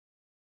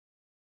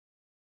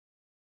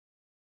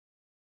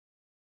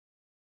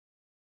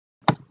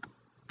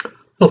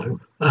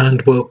Hello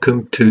and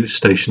welcome to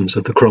Stations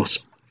of the Cross.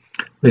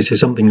 This is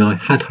something I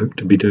had hoped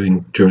to be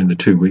doing during the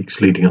 2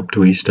 weeks leading up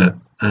to Easter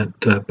at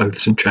both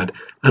St Chad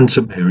and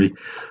St Mary,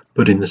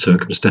 but in the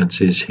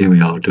circumstances here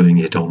we are doing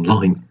it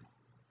online.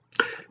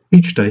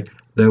 Each day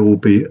there will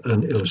be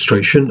an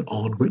illustration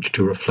on which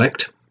to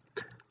reflect.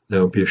 There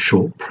will be a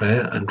short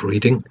prayer and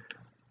reading,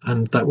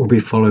 and that will be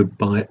followed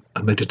by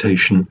a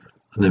meditation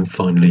and then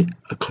finally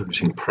a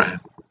closing prayer.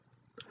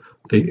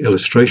 The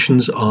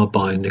illustrations are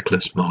by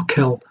Nicholas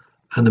Markel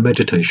and the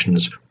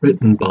meditations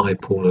written by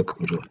Paula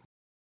Judas.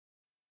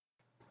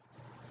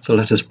 So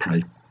let us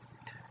pray.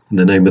 In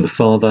the name of the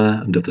Father,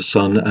 and of the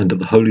Son, and of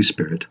the Holy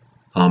Spirit.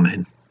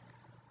 Amen.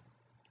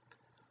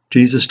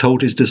 Jesus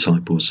told his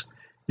disciples,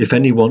 "If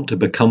any want to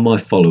become my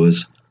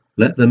followers,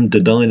 let them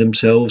deny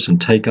themselves and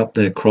take up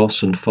their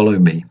cross and follow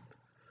me.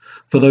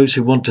 For those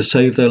who want to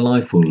save their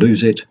life will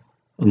lose it,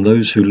 and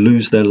those who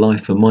lose their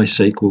life for my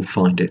sake will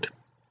find it."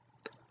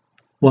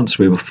 Once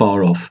we were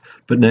far off,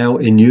 but now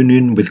in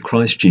union with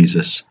Christ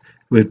Jesus,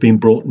 we have been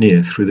brought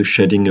near through the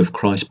shedding of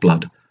Christ's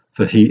blood,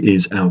 for he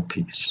is our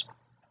peace.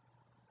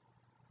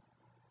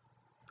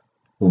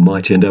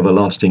 Almighty and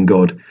everlasting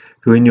God,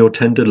 who in your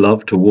tender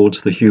love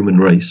towards the human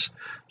race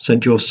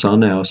sent your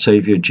Son, our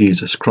Saviour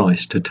Jesus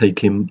Christ, to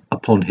take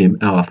upon him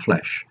our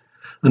flesh,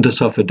 and to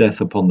suffer death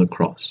upon the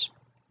cross,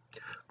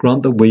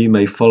 grant that we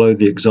may follow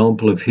the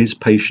example of his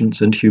patience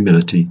and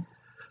humility,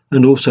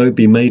 and also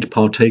be made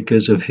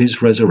partakers of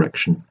his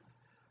resurrection,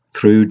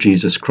 through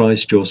Jesus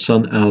Christ, your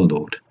Son, our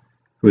Lord,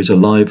 who is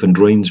alive and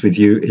reigns with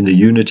you in the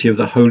unity of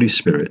the Holy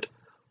Spirit,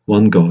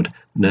 one God,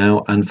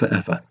 now and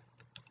forever.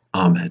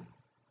 Amen.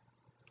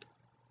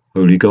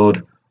 Holy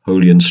God,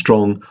 holy and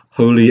strong,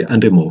 holy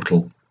and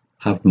immortal,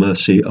 have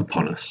mercy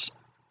upon us.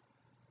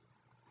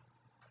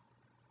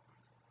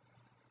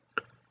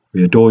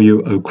 We adore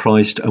you, O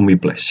Christ, and we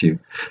bless you,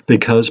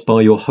 because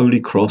by your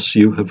holy cross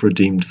you have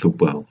redeemed the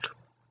world.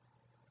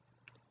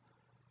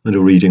 And a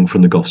reading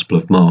from the Gospel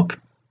of Mark.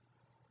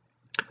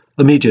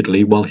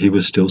 Immediately, while he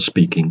was still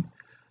speaking,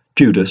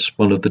 Judas,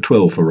 one of the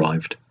 12,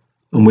 arrived,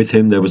 and with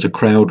him there was a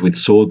crowd with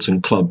swords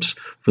and clubs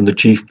from the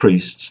chief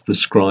priests, the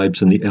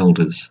scribes, and the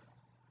elders.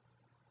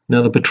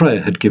 Now the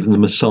betrayer had given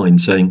them a sign,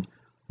 saying,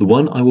 "The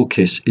one I will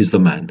kiss is the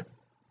man.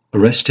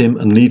 Arrest him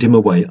and lead him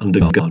away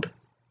under guard."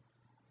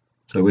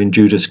 So when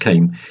Judas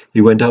came,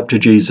 he went up to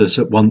Jesus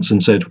at once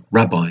and said,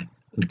 "Rabbi,"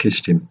 and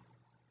kissed him.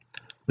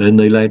 Then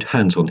they laid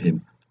hands on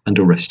him and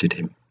arrested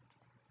him.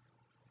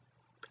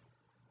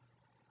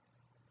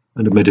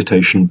 And a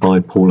meditation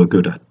by Paula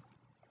Judas.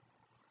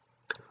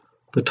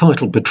 The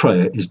title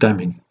betrayer is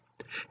damning.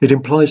 It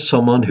implies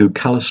someone who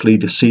callously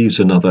deceives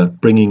another,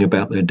 bringing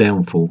about their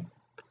downfall.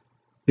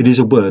 It is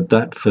a word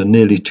that, for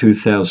nearly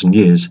 2,000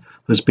 years,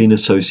 has been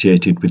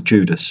associated with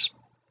Judas.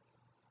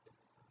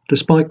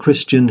 Despite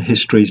Christian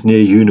history's near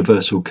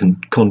universal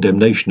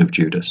condemnation of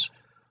Judas,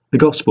 the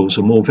Gospels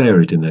are more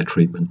varied in their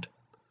treatment.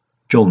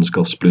 John's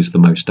Gospel is the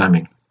most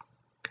damning.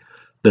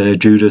 There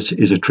Judas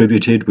is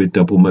attributed with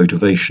double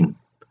motivation,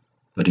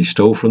 that he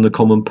stole from the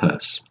common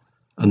purse,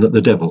 and that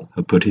the devil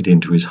had put it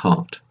into his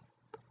heart.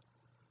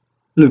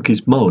 Luke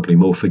is mildly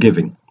more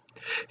forgiving.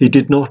 He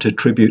did not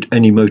attribute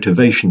any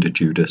motivation to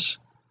Judas,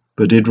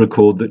 but did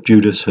record that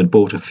Judas had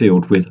bought a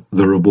field with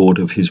the reward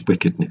of his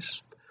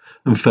wickedness,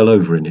 and fell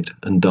over in it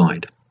and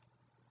died.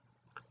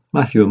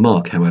 Matthew and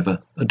Mark, however,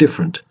 are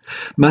different.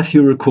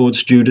 Matthew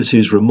records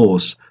Judas's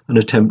remorse and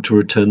attempt to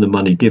return the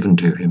money given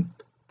to him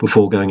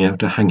before going out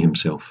to hang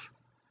himself,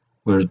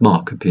 whereas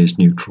Mark appears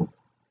neutral.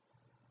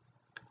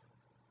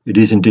 It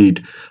is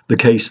indeed the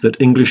case that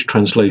English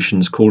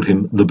translations call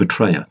him the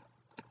betrayer,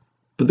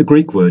 but the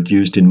Greek word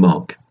used in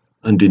Mark,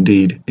 and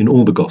indeed in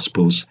all the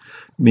Gospels,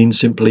 means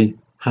simply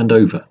hand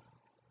over.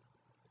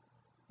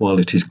 While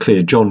it is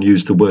clear John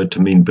used the word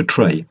to mean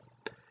betray,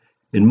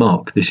 in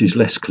Mark this is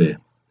less clear.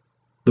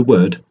 The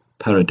word,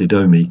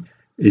 paradidomi,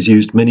 is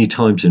used many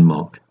times in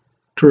Mark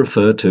to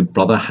refer to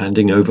brother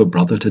handing over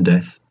brother to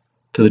death,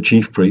 to the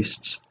chief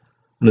priests,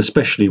 and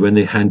especially when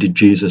they handed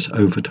Jesus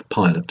over to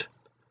Pilate,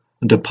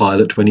 and to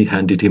Pilate when he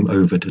handed him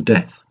over to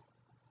death.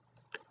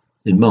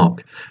 In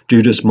Mark,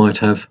 Judas might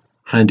have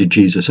handed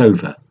Jesus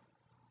over,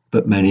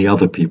 but many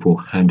other people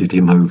handed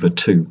him over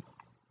too.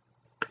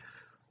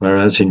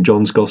 Whereas in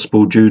John's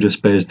Gospel, Judas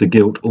bears the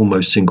guilt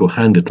almost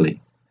single-handedly,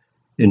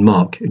 in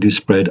Mark it is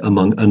spread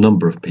among a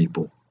number of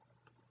people.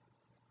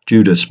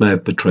 Judas may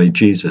have betrayed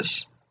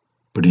Jesus,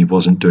 but he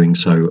wasn't doing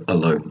so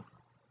alone.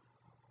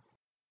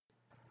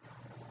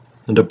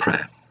 And a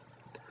prayer.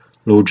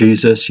 Lord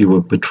Jesus, you were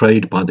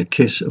betrayed by the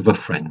kiss of a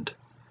friend.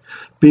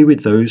 Be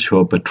with those who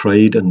are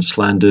betrayed and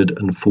slandered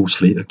and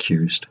falsely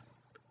accused.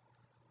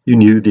 You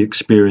knew the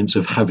experience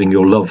of having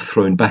your love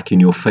thrown back in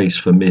your face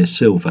for mere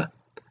silver.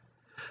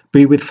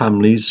 Be with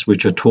families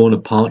which are torn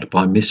apart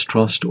by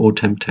mistrust or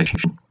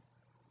temptation.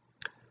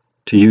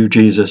 To you,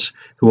 Jesus,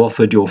 who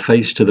offered your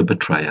face to the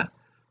betrayer,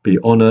 be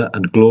honour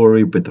and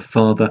glory with the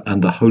Father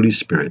and the Holy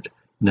Spirit,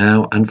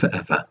 now and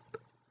forever.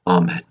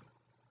 Amen.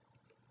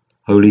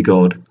 Holy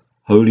God,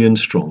 holy and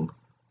strong,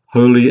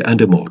 holy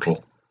and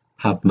immortal,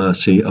 have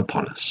mercy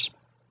upon us.